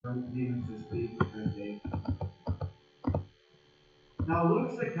demons to speak because they. Now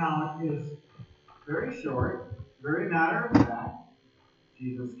Luke's account is very short, very matter of fact.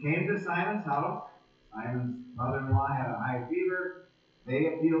 Jesus came to Simon's house. Simon's mother-in-law had a high fever. They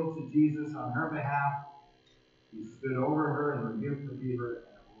appealed to Jesus on her behalf. He stood over her and rebuked the fever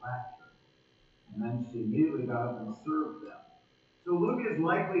and left her. And then she immediately got up and served them. So Luke has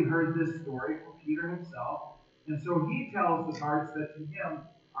likely heard this story from Peter himself, and so he tells the parts that to him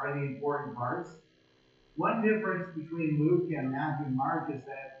are the important parts. One difference between Luke and Matthew and Mark is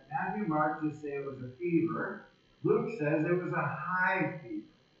that Matthew and Mark just say it was a fever. Luke says it was a high fever.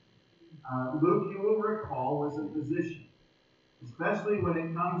 Luke, you will recall, was a physician. Especially when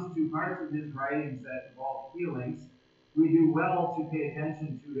it comes to parts of his writings that involve healings, we do well to pay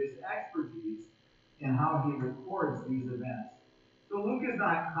attention to his expertise in how he records these events. So Luke is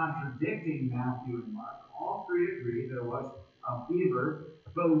not contradicting Matthew and Mark. All three agree there was a fever,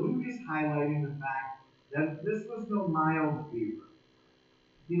 but Luke is highlighting the fact that this was no mild fever.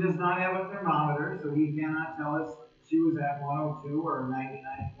 He does not have a thermometer, so he cannot tell us she was at 102 or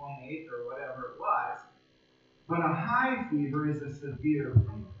 99.8 or whatever it was. But a high fever is a severe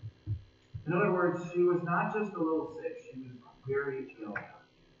fever. In other words, she was not just a little sick, she was very ill.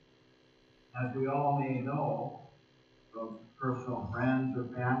 As we all may know, of personal friends or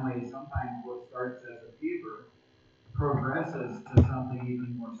family, sometimes what starts as a fever progresses to something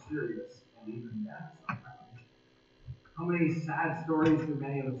even more serious and even death sometimes. How many sad stories do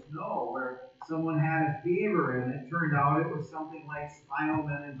many of us know where someone had a fever and it turned out it was something like spinal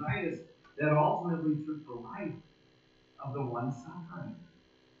meningitis that ultimately took the life of the one suffering.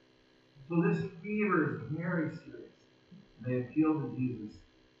 So this fever is very serious. They appeal to Jesus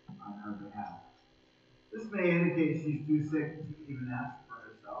on her behalf. This may indicate she's too sick to even ask for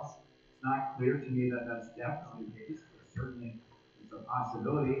herself. It's not clear to me that that's definitely the case, but certainly it's a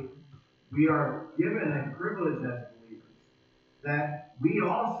possibility. We are given a privilege as believers that we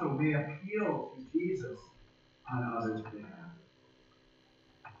also may appeal to Jesus on others' behalf.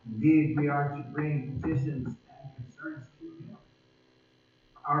 Indeed, we are to bring petitions and concerns to Him.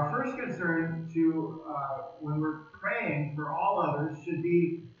 Our first concern when we're praying for all others should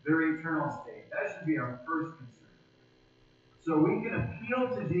be their eternal state. That should be our first concern. So we can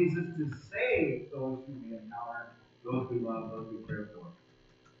appeal to Jesus to save those who we encounter, those we love, those we care for.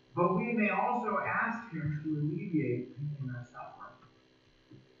 But we may also ask Him to alleviate pain in our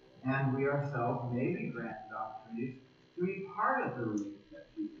suffering. And we ourselves may be granted opportunities to be part of the relief that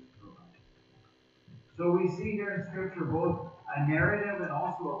Jesus provides. So we see here in Scripture both a narrative and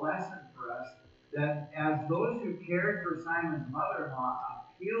also a lesson for us that as those who cared for Simon's mother-in-law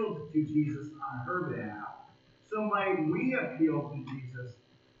appealed to Jesus on her behalf, so might we appeal to Jesus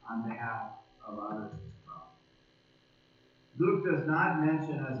on behalf of others as well. Luke does not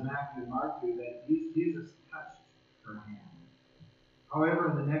mention, as Matthew and Mark do, that Jesus touched her hand.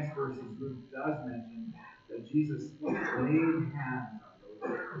 However, in the next verses, Luke does mention that Jesus laid hands on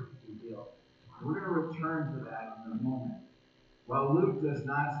those who healed. We're going to return to that in a moment. While Luke does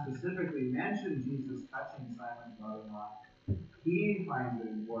not specifically mention Jesus touching Simon's mother-in-law, he finds it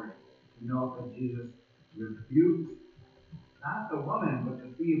important to note that Jesus rebuked not the woman, but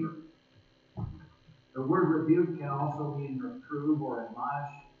the fever. The word rebuke can also mean reprove or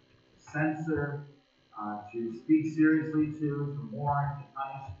admonish, to censor, to speak seriously to warn, to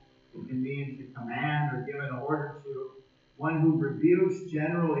punish. It can mean to command or give an order to. One who rebukes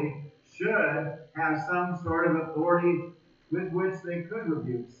generally should have some sort of authority with which they could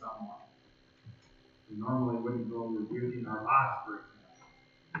rebuke someone. We normally wouldn't go rebuking our boss, for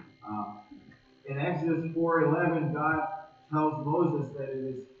example. In Exodus 4:11, God tells Moses that it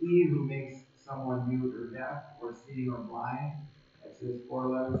is He who makes someone mute or deaf or seeing or blind. Exodus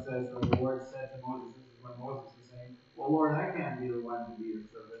 4:11 says that the Lord said to Moses, this is when Moses is saying, well, Lord, I can't be the one to be your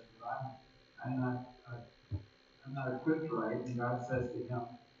servant because I'm not equipped right. And God says to him,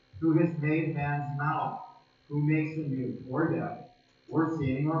 who has made man's mouth, who makes him mute or deaf or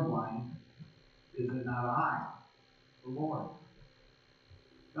seeing or blind, is it not I, the Lord?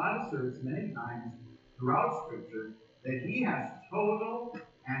 God asserts many times throughout Scripture that He has total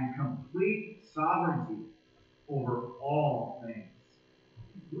and complete sovereignty over all things,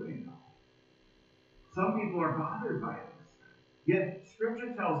 including God. Some people are bothered by this. Yet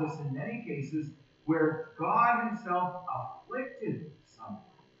Scripture tells us in many cases where God Himself afflicted someone,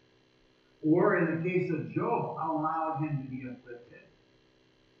 or in the case of Job, allowed him to be afflicted.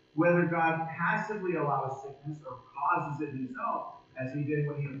 Whether God passively allows sickness or causes it Himself, as He did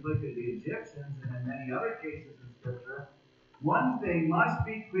when He afflicted the Egyptians and in many other cases in Scripture, one thing must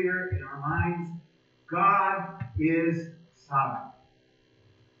be clear in our minds: God is sovereign.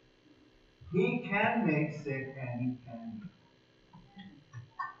 He can make sick and he can heal.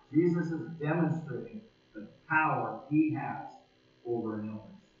 Jesus is demonstrating the power he has over an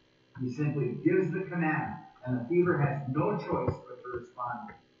illness. He simply gives the command, and the fever has no choice but to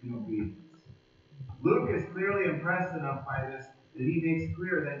respond in obedience. Luke is clearly impressed enough by this that he makes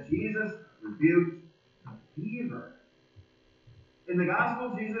clear that Jesus rebuked the fever. In the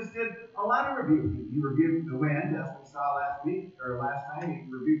gospel, Jesus did a lot of rebuking. He rebuked the wind, as we saw last time.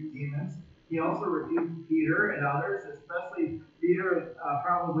 He rebuked demons. He also rebuked Peter and others, especially Peter,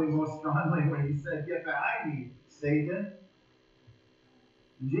 probably most strongly when he said, "Get behind me, Satan."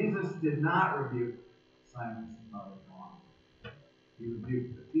 Jesus did not rebuke Simon's mother-in-law. He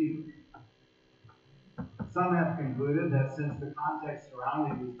rebuked the fever. Some have concluded that since the context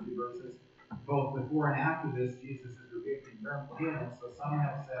surrounding these two verses, both before and after this, Jesus is rebuking demons, so some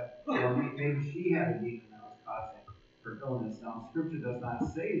have said, well, maybe she had a demon that was causing her illness. Now, Scripture does not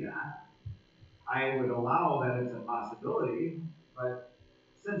say that. I would allow that as a possibility, but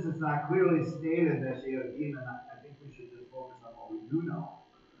since it's not clearly stated that she had a demon, I think we should just focus on what we do know.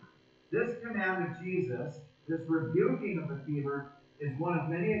 This command of Jesus, this rebuking of the fever, is one of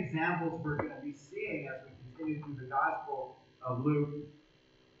many examples we're going to be seeing as we continue through the Gospel of Luke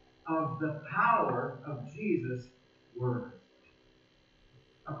of the power of Jesus' words.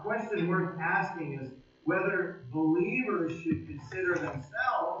 A question worth asking is whether believers should consider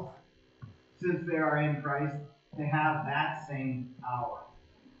themselves, since they are in Christ, to have that same power.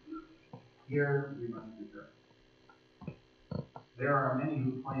 Here we must be careful. There are many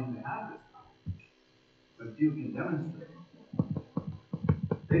who claim to have this power, but few can demonstrate it.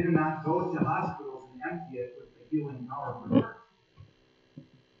 They do not go to hospitals and empty it with the healing power of the Word.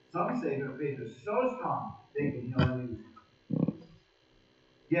 Some say their faith is so strong they can heal any disease.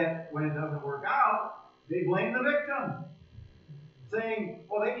 Yet, when it doesn't work out, they blame the victim, saying,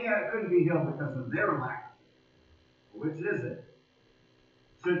 well, they couldn't be healed because of their lack of faith. Which is it?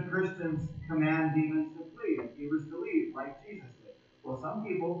 Should Christians command demons to flee and fevers to leave, like Jesus did? Well, some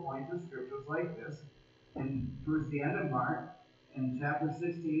people point to scriptures like this, and towards the end of Mark, in chapter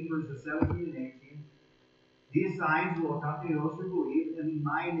 16, verses 17 and 18, these signs will accompany those who believe. In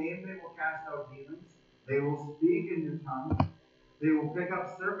my name they will cast out demons. They will speak in new tongues. They will pick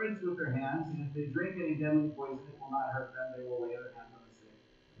up serpents with their hands, and if they drink any deadly poison, it will not hurt them. They will lay their hands on the sick,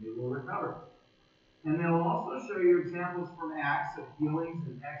 and they will recover. And they will also show you examples from Acts of healings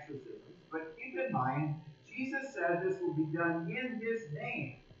and exorcisms. But keep in mind, Jesus said this will be done in his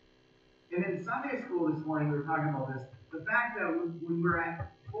name. And in Sunday school this morning, we were talking about this. The fact that when we're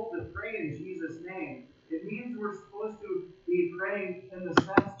told to pray in Jesus' name, it means we're supposed to be praying in the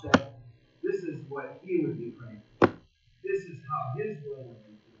sense that this is what he would be praying. This is how his will would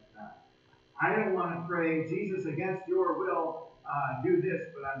be done. I don't want to pray, Jesus, against your will, do this,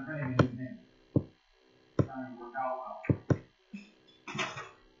 but I'm praying in his name. It's not going to work out well.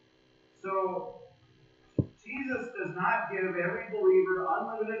 So, Jesus does not give every believer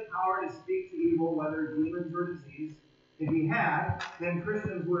unlimited power to speak to evil, whether demons or disease. If he had, then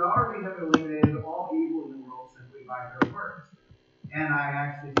Christians would already have eliminated all evil in the world simply by their words. And I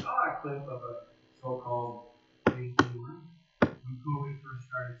actually saw a clip of a so-called faith healer when COVID first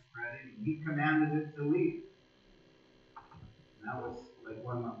started spreading, and he commanded it to leave. And that was like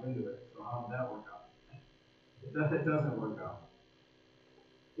 1 month into it. So how did that work out? It doesn't work out.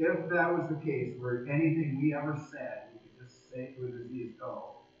 If that was the case, where anything we ever said, we could just say to a disease,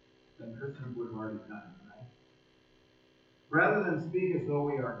 go, then Christians would have already done it, right? Rather than speak as though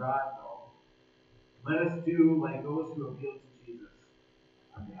we are God, though, let us do like those who appeal to Jesus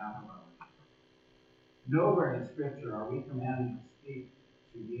on behalf of others. Nowhere in Scripture are we commanded to speak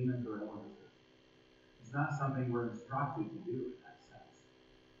to demons or illnesses. It's not something we're instructed to do in that sense.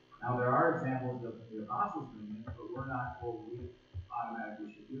 Now, there are examples of the apostles doing it, but we're not told we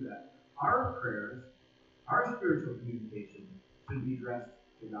automatically should do that. Our prayers, our spiritual communication, should be addressed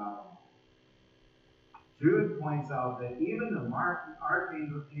to God alone. Jude points out that even the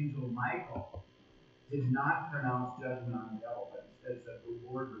archangel Michael did not pronounce judgment on the devil, but instead said, the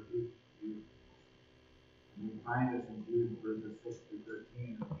Lord rebuked you. And we find this in Jude verses 6 through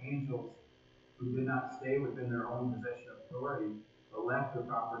 13. Angels who did not stay within their own possession of authority, but left their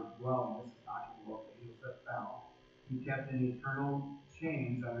property dwelling. This is talking about the angels that fell. He kept in eternal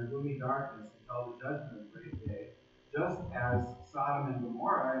chains under gloomy darkness until the judgment of the great day, just as Sodom and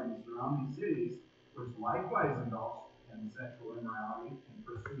Gomorrah and the surrounding cities, which likewise indulged in sexual immorality and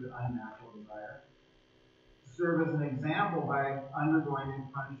pursued unnatural desire, serve as an example by undergoing the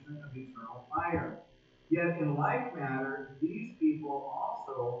punishment of eternal fire. Yet in like manner, these people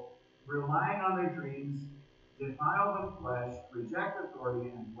also, relying on their dreams, defile the flesh, reject authority,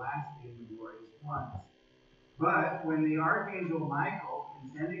 and blaspheme the glorious ones. But when the archangel Michael,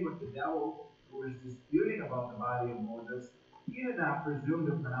 contending with the devil, who was disputing about the body of Moses, he did not presume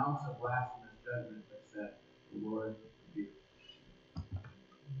to pronounce a blasphemous judgment, but said, "The Lord rebuke."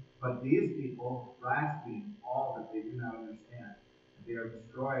 But these people blaspheme all that they do not understand. They are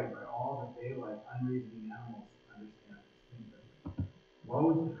destroyed by all that they, like unreasoning animals, understand instinctively.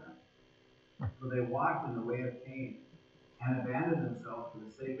 Woe to them, for they walked in the way of Cain, and abandoned themselves for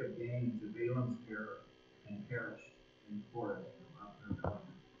the sake of gain to Balaam's error, and perished in Korah's rebellion.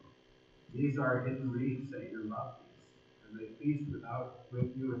 These are hidden reeds at your love feast, and they feast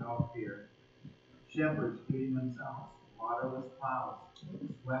with you without fear. Shepherds feeding themselves, waterless clouds,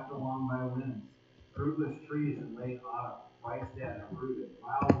 swept along by winds, fruitless trees in late autumn, twice dead, uprooted,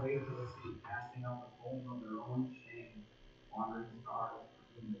 wild waves of the sea, casting out the foam of their own shame, wandering stars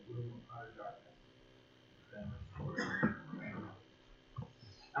in the gloom of utter darkness. Then restored.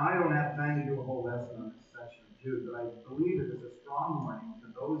 Now, I don't have time to do a whole lesson on this section of Jude, but I believe it is a strong warning to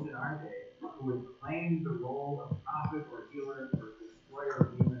those in our day who would claim the role of prophet or healer or destroyer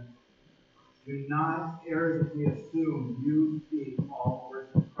of demons. Do not arrogantly assume you speak all the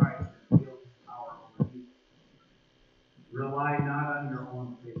words of Christ and feel his power over you. Rely not on your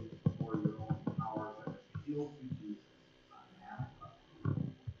own faith or your own power, but appeal to Jesus on behalf of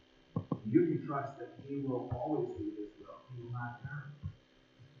you. You can trust that he will always do his will. He will not err.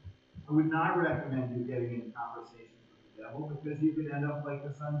 I would not recommend you getting in conversations with the devil, because you could end up like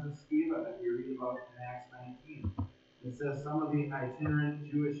the sons of Sceva that we read about in Acts 19. It says some of the itinerant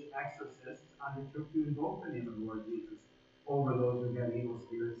Jewish exorcists undertook to invoke the name of the Lord Jesus over those who had evil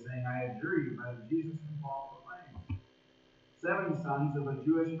spirits, saying, "I adjure you by the Jesus whom Paul proclaims." 7 sons of a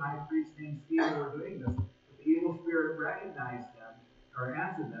Jewish high priest named Sceva were doing this, but the evil spirit recognized them, or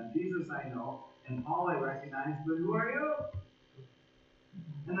answered them, "Jesus I know, and Paul I recognize, but who are you?"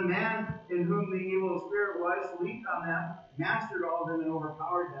 And the man in whom the evil spirit was leaped on them, mastered all of them, and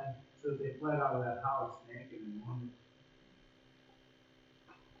overpowered them, so that they fled out of that house naked and wounded.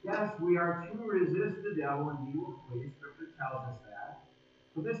 Yes, we are to resist the devil and he will flee. Scripture tells us that.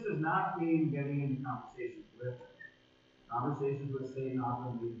 But this does not mean getting into conversations with him. Conversations with Satan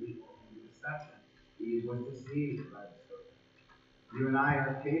often lead people into deception. Eve was deceived by the serpent. You and I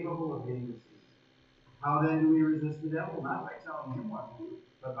are capable of being deceived. How then do we resist the devil? Not by telling him what to do,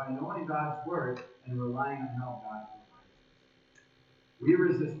 but by knowing God's word and relying on how God provides us. We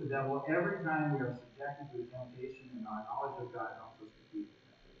resist the devil every time we are subjected to temptation, and our knowledge of God helps us defeat the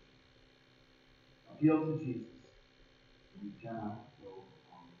temptation. Appeal to Jesus. We cannot go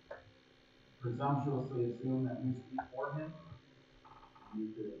wrong. Presumptuously assume that you speak for him, and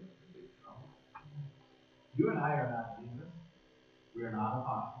you could have big trouble. You and I are not Jesus. We are not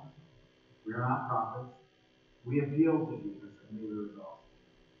apostles. We are not prophets. We appeal to Jesus and leave the results.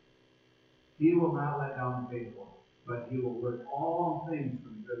 He will not let down the faithful, but he will work all things for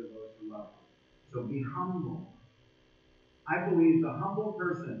the good of those who love him. So be humble. I believe the humble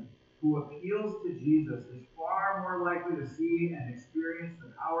person who appeals to Jesus is far more likely to see and experience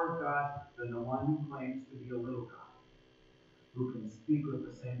the power of God than the one who claims to be a little God, who can speak with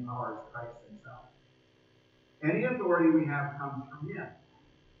the same power as Christ himself. Any authority we have comes from him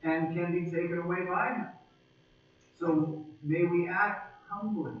and can be taken away by him. So may we act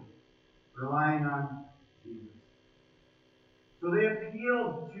humbly, relying on Jesus. So they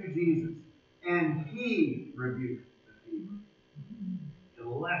appealed to Jesus, and he rebuked the fever. It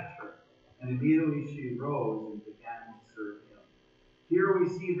left her, and immediately she rose and began to serve him. Here we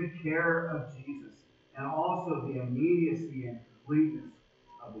see the care of Jesus, and also the immediacy and completeness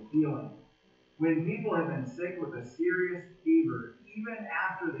of the healing. When people have been sick with a serious fever, even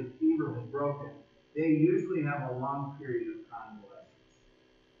after the fever has broken, they usually have a long period of convalescence.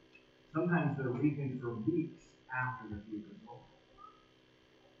 Sometimes they're weakened for weeks after the fever is over.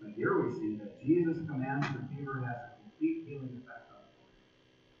 But here we see that Jesus commands the fever has a complete healing effect on her.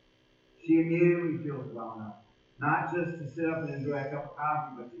 She immediately feels well enough, not just to sit up and enjoy a cup of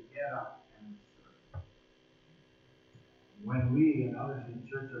coffee, but to get up and serve. When we and others in the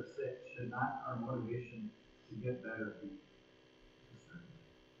church are sick, should not our motivation to get better be to serve?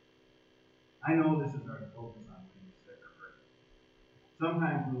 I know this is our focus on being sick or hurt.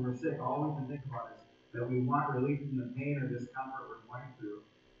 Sometimes when we're sick, all we can think about is that we want relief from the pain or discomfort we're going through.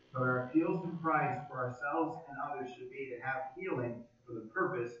 But our appeals to Christ for ourselves and others should be to have healing for the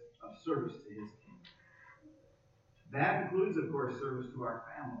purpose of service to his kingdom. That includes, of course, service to our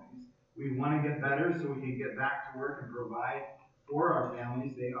families. We want to get better so we can get back to work and provide for our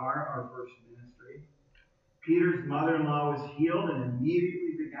families. They are our first ministry. Peter's mother-in-law was healed and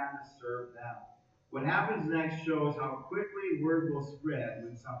immediately began to serve them. What happens next shows how quickly word will spread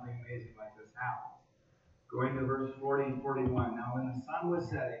when something amazing like this happens. Going to verse 40 and 41. Now when the sun was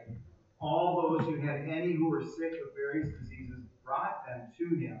setting, all those who had any who were sick of various diseases brought them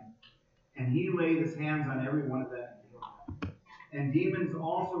to him, and he laid his hands on every one of them and healed them. And demons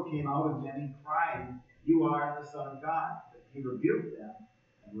also came out of many, crying, "You are the Son of God." But he rebuked them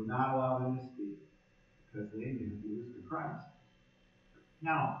and would not allow them to speak, because they knew he was the Christ.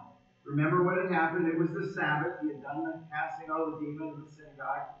 Now, remember what had happened. It was the Sabbath. He had done the casting out of the demon in the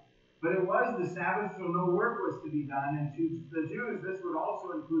synagogue. But it was the Sabbath, so no work was to be done. And to the Jews, this would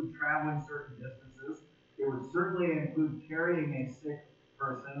also include traveling certain distances. It would certainly include carrying a sick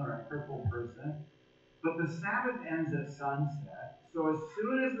person or a crippled person. But the Sabbath ends at sunset. So as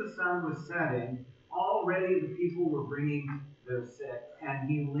soon as the sun was setting, already the people were bringing their sick. And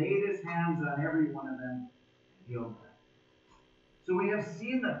he laid his hands on every one of them and healed them. So we have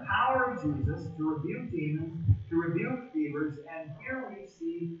seen the power of Jesus to rebuke demons, to rebuke fevers, and here we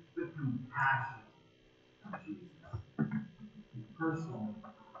see the compassion of Jesus. He personally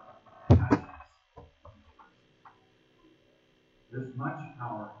touches. There's much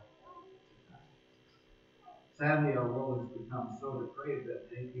power to touch. Sadly, our world has become so depraved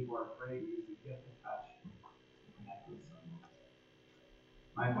that many people are afraid to use the gift of touch to connect with someone.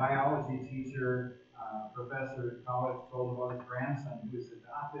 My biology teacher, professor at college, told about his grandson who was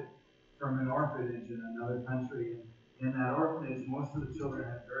adopted from an orphanage in another country. And in that orphanage, most of the children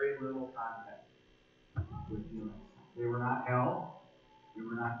had very little contact with humans. They were not held. They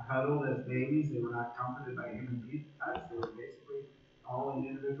were not cuddled as babies. They were not comforted by human touch. They were basically all in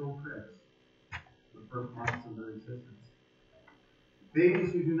individual cribs the first months of their existence.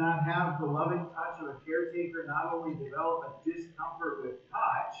 Babies who do not have the loving touch of a caretaker not only develop a discomfort with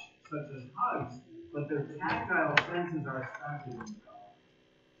touch, such as hugs, but their tactile senses are stunted in development.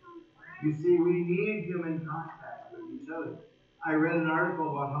 You see, we need human contact with each other. I read an article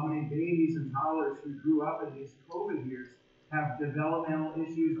about how many babies and toddlers who grew up in these COVID years have developmental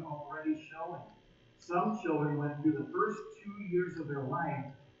issues already showing. Some children went through the first 2 years of their life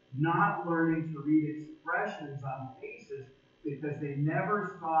not learning to read expressions on faces because they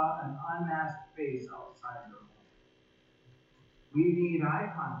never saw an unmasked face outside their home. We need eye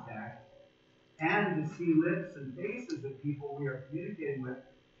contact and to see lips and faces of people we are communicating with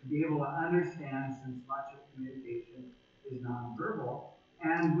to be able to understand, since much of communication is nonverbal.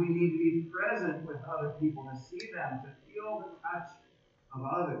 And we need to be present with other people to see them, to feel the touch of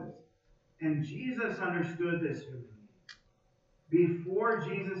others. And Jesus understood this human need. Before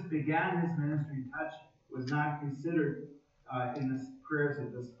Jesus began his ministry, touch was not considered in the prayers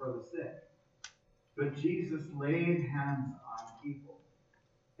for the sick. But Jesus laid hands on people.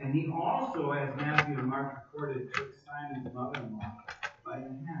 And he also, as Matthew and Mark recorded, took Simon's mother-in-law by the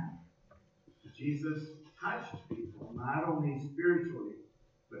hand. Jesus touched people, not only spiritually,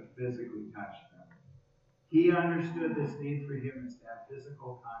 but physically touched them. He understood this need for humans to have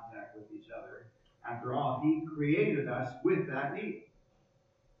physical contact with each other. After all, he created us with that need.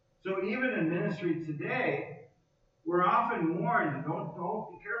 So even in ministry today, we're often warned,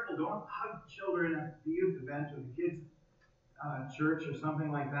 don't be careful, don't hug children at the youth event or the kids' church or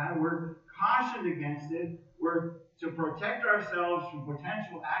something like that. We're cautioned against it. We're to protect ourselves from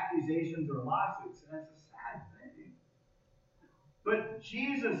potential accusations or lawsuits. And it's a sad thing. But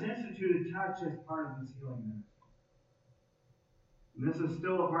Jesus instituted touch as part of his healing ministry. And this is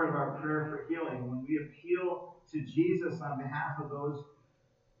still a part of our prayer for healing. When we appeal to Jesus on behalf of those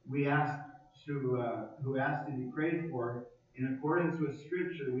we ask who ask to be prayed for, in accordance with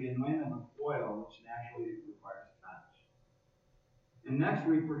Scripture, we anoint them with oil, which naturally requires touch. And next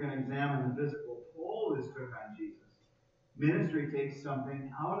week, we're going to examine the physical toll this took on Jesus. Ministry takes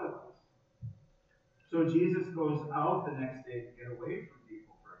something out of us. So Jesus goes out the next day to get away from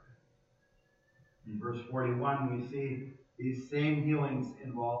people for a bit. In verse 41, we see these same healings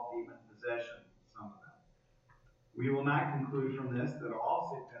involve demon possession, some of them. We will not conclude from this that all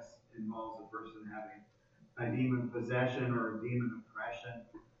sickness involves a person having a demon possession or a demon oppression.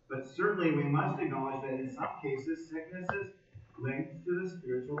 But certainly we must acknowledge that in some cases, sickness is linked to the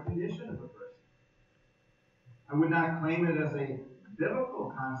spiritual condition of a person. I would not claim it as a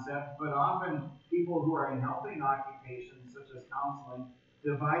biblical concept, but often people who are in helping occupations, such as counseling,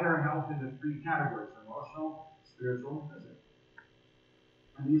 divide our health into three categories: emotional, spiritual, and physical.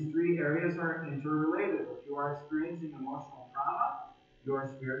 And these three areas are interrelated. If you are experiencing emotional trauma, your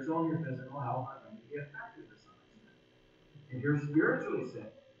spiritual and your physical health are going to be affected to some extent. If you're spiritually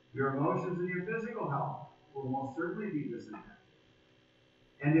sick, your emotions and your physical health will most certainly be disaffected.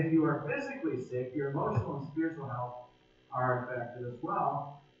 And if you are physically sick, your emotional and spiritual health are affected as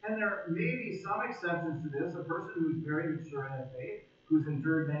well. And there may be some exceptions to this. A person who's very mature in their faith, who's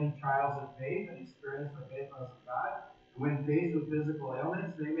endured many trials of faith and experienced the faithfulness of God, when faced with physical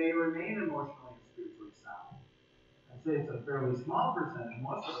ailments, they may remain emotionally and spiritually sound. I'd say it's a fairly small percentage.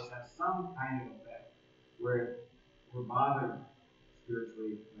 Most of us have some kind of effect where we're bothered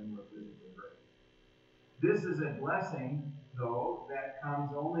spiritually when we're physically hurt. This is a blessing, though, that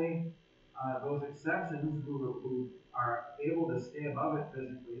comes only those exceptions who are able to stay above it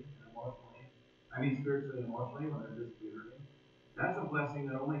physically and emotionally. Spiritually and emotionally when they're physically hurting. That's a blessing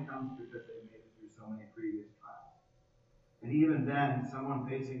that only comes because they've made it through so many previous trials. And even then, someone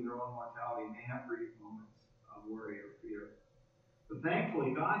facing their own mortality may have brief moments of worry or fear. But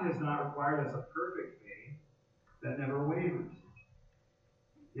thankfully, God has not required us a perfect faith that never wavers.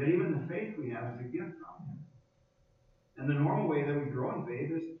 Yet even the faith we have is a gift from Him. And the normal way that we grow in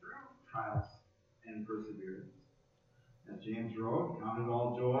faith is through trials and perseverance. As James wrote, "Count it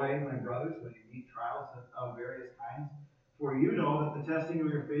all joy, my brothers, when you meet trials of various kinds. For you know that the testing of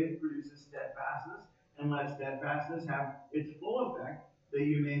your faith produces steadfastness, and let steadfastness have its full effect, that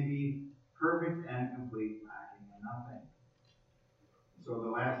you may be perfect and complete, lacking in nothing." So the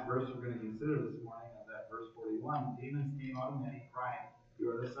last verse we're going to consider this morning is that verse 41. Demons came out of many, crying,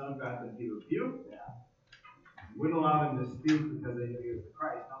 "You are the Son of God," but He rebuked them. He wouldn't allow them to speak because they knew He was the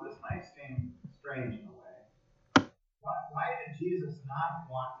Christ. Now this might seem strange in a way. Why did Jesus not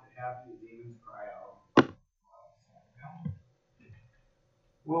want to have these demons cry out?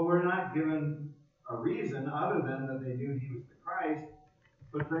 Well, we're not given a reason other than that they knew He was the Christ,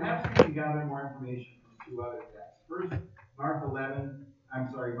 but perhaps we can gather more information from two other texts. First, Mark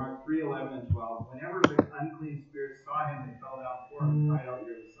 3, 11, and 12. Whenever the unclean spirits saw Him, they fell down before Him and cried out,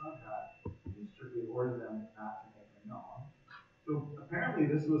 "You're the Son of God." He strictly ordered them not to make Him known. So apparently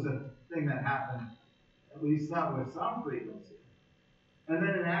this was a thing that happened at least with some frequency. And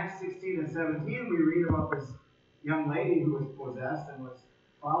then in Acts 16 and 17, we read about this young lady who was possessed and was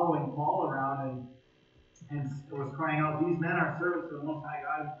following Paul around and was crying out, "These men are servants of the Most High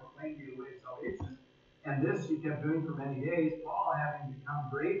God and proclaim to you the way of salvation." And this she kept doing for many days, Paul having become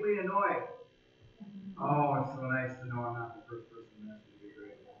greatly annoyed. Oh, it's so nice to know I'm not the first person in this to be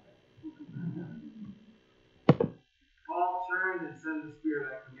greatly annoyed. Paul turned and said to the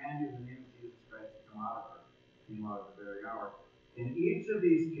spirit, "I command you in the name of Jesus Christ to come out of her." Came out at the very hour. In each of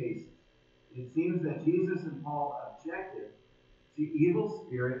these cases, it seems that Jesus and Paul objected to evil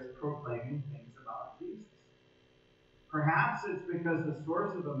spirits proclaiming things about Jesus. Perhaps it's because the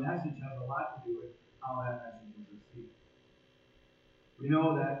source of the message has a lot to do with how that message is received. We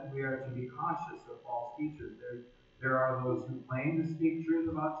know that we are to be cautious of false teachers. There are those who claim to speak truth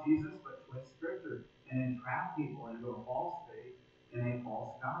about Jesus, but twist Scripture and entrap people into a false faith and a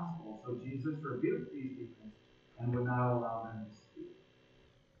false gospel. So Jesus rebuked these demons and would not allow them to speak.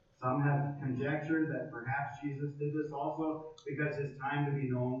 Some have conjectured that perhaps Jesus did this also because His time to be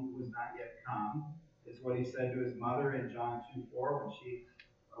known was not yet come. It's what He said to His mother in John 2:4 when she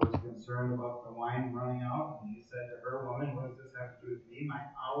was concerned about the wine running out. And He said to her, "Woman, what does this have to do with me? My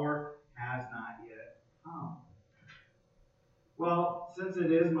hour has not yet come." Well, since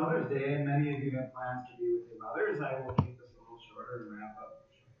it is Mother's Day and many of you have plans to be with your mothers, I will keep this a little shorter and wrap up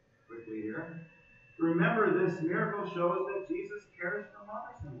quickly here. Remember, this miracle shows that Jesus cares for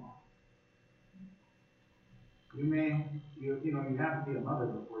mothers-in-law. You have to be a mother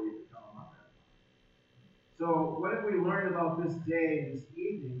before you become a mother. So what have we learned about this day, this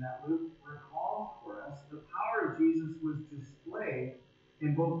evening, that Luke recalls for us? The power of Jesus was displayed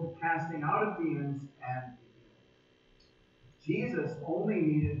in both the casting out of demons and the healing. Jesus only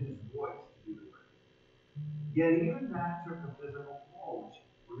needed His voice to do the work. Yet even that took a physical toll, which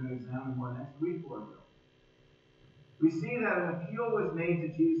we're going to examine more next week, Lord willing. We see that an appeal was made to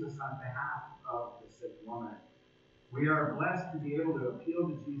Jesus on behalf of the sick woman. We are blessed to be able to appeal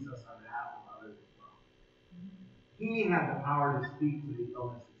to Jesus on behalf of others as well. He had the power to speak to the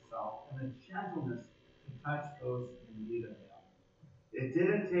illness itself and the gentleness to touch those in need of Him. It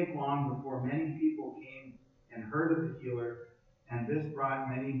didn't take long before many people came and heard of the healer, and this brought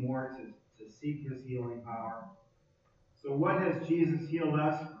many more to seek His healing power. So what has Jesus healed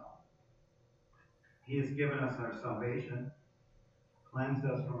us from? He has given us our salvation, cleansed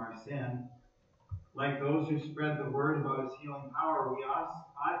us from our sin. Like those who spread the word about His healing power, we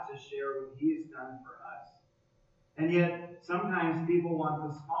ought to share what He has done for us. And yet, sometimes people want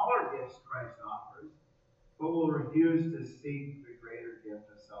the smaller gifts Christ offers, but will refuse to seek the greater gift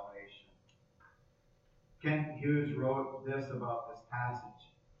of salvation. Kent Hughes wrote this about this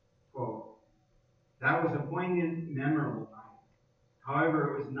passage, quote, "That was a poignant, memorable night.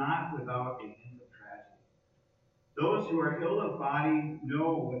 However, it was not without a hint of tragedy. Those who are ill of body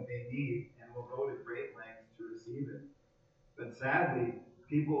know what they need and will go to great lengths to receive it. But sadly,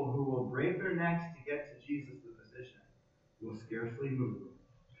 people who will break their necks to get to Jesus the physician will scarcely move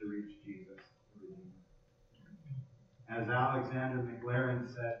to reach Jesus the Redeemer. As Alexander McLaren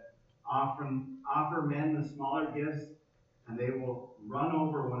said, offer men the smaller gifts, and they will run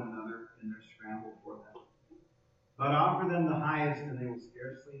over one another in their scramble for them. But offer them the highest, and they will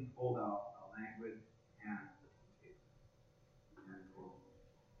scarcely hold out a languid hand to take them.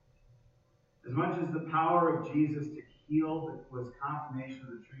 As much as the power of Jesus to heal was confirmation of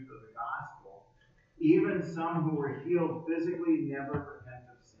the truth of the gospel, even some who were healed physically never repent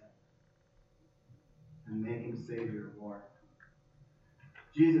of sin and make him Savior and Lord.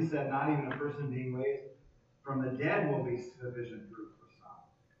 Jesus said not even a person being raised from the dead will be sufficient proof for some.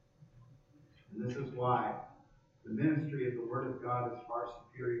 And this is why the ministry of the Word of God is far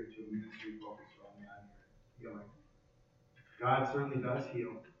superior to a ministry focused only on healing. God certainly does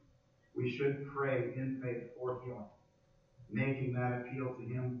heal. We should pray in faith for healing, making that appeal to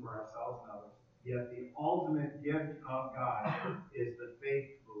Him for ourselves and others. Yet the ultimate gift of God is the faith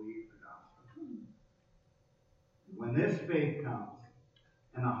to believe the gospel. When this faith comes,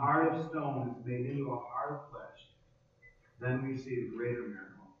 and the heart of stone is made into a heart of flesh, then we see the greater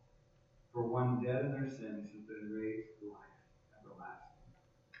miracle. For one dead in their sins has been raised to life everlasting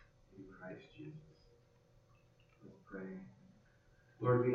in Christ Jesus. Let's pray. Lord, we